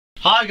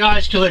Hi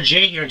guys, Killer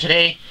J here, and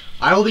today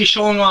I will be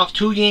showing off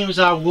two games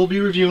that we'll be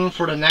reviewing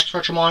for the next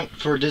Retro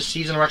for this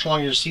season of Retro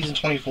Manga Season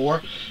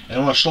 24, and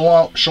I'm going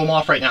to show them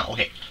off right now.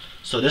 Okay,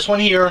 so this one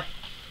here,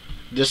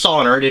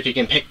 Dishonored. If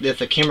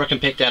the camera can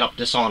pick that up,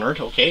 Dishonored.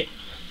 Okay,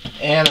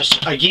 and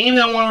a game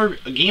I want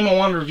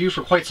to review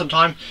for quite some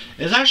time.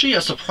 It's actually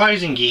a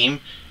surprising game.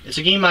 It's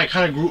a game I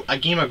grew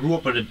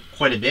up with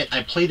quite a bit.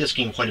 I played this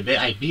game quite a bit.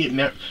 I beat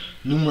it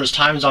numerous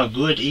times on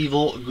good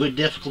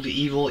difficulty,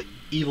 evil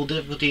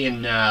difficulty,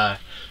 and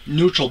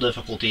neutral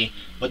difficulty.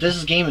 But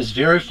this game is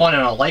very fun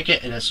and I like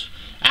it, and it's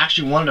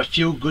actually one of the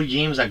few good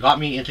games that got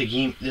me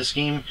into this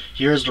game.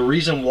 Here's the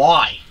reason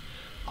why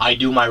I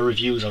do my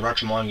reviews of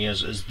Retro Manga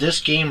is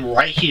this game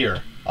right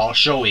here. I'll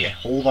show you.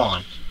 Hold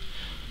on.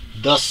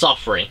 The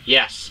Suffering.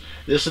 Yes,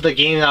 this is the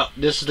game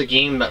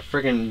that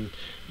friggin'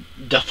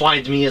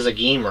 defines me as a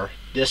gamer.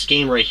 This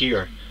game right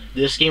here.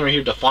 This game right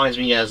here defines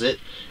me as it.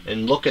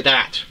 And look at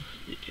that.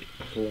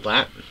 Hold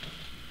that.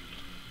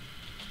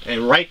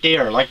 And right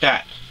there, like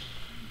that.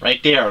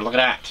 Right there, look at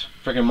that.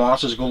 Freaking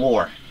monsters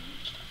galore.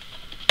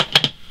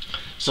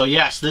 So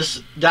yes,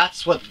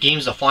 that's what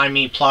games define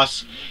me.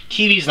 Plus,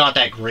 TV's not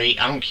that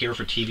great. I don't care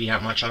for TV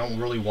that much. I don't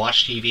really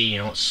watch TV. You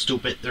know, it's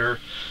stupid. The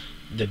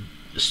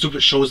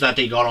stupid shows that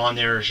they got on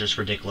there is just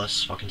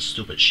ridiculous. Fucking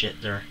stupid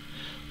shit. They're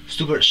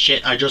stupid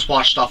shit. I just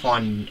watch stuff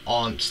on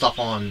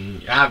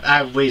I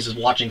have ways of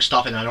watching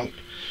stuff, and I don't.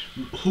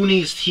 Who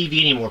needs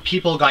TV anymore?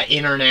 People got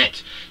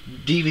internet,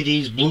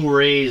 DVDs,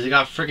 Blu-rays. They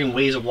got freaking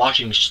ways of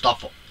watching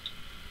stuff.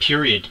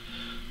 Period.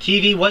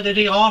 TV. What do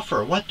they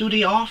offer? What do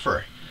they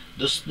offer?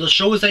 The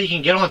shows that you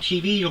can get on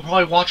TV, you'll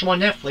probably watch them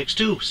on Netflix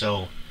too.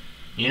 So,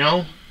 you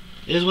know,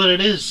 it is what it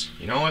is.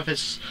 You know, if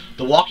it's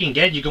The Walking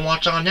Dead, you can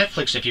watch it on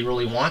Netflix if you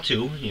really want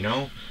to. You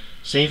know,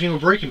 same thing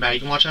with Breaking Bad. You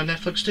can watch it on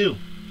Netflix too.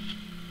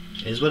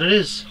 It is what it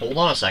is. Hold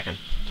on a second.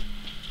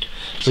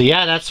 So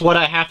yeah, that's what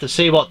I have to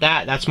say about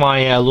that. That's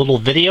my little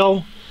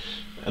video.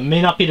 It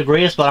may not be the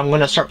greatest, but I'm going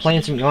to start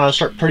playing some. I'm going to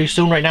start pretty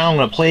soon right now. I'm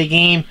going to play a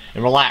game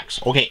and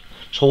relax. Okay,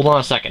 just hold on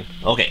a second.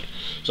 Okay,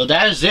 so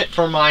that is it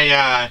for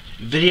my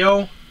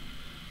video.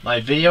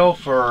 My video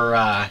of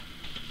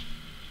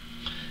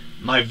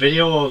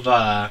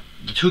the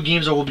two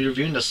games I will be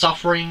reviewing. The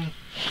Suffering.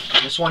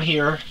 This one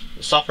here.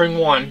 The Suffering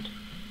 1.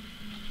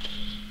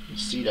 You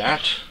see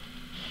that.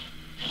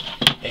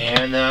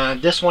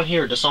 And this one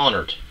here,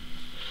 Dishonored.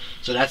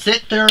 So that's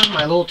it there,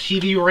 my little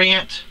TV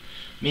rant.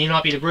 May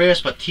not be the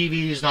greatest, but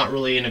TV is not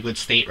really in a good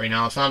state right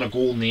now. It's not a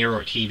golden era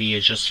of TV.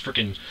 It's just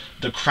freaking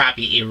the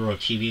crappy era of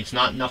TV. It's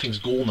not, nothing's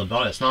golden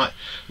about it. It's not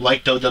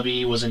like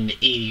WWE was in the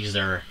 80s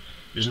there.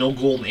 There's no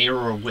golden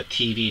era with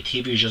TV.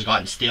 TV's just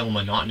gotten stale and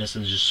monotonous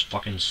and just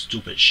fucking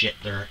stupid shit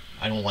there.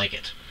 I don't like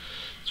it.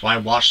 That's why I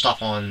watch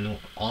stuff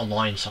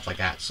online and stuff like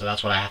that. So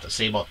that's what I have to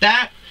say about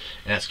that.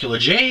 And that's Killer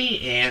J,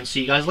 and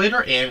see you guys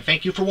later, and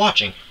thank you for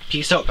watching.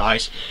 Peace out,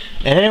 guys.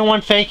 And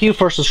anyone, thank you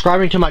for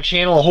subscribing to my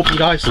channel. I hope you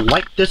guys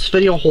liked this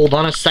video. Hold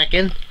on a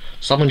second.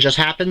 Something just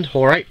happened.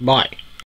 Alright, bye.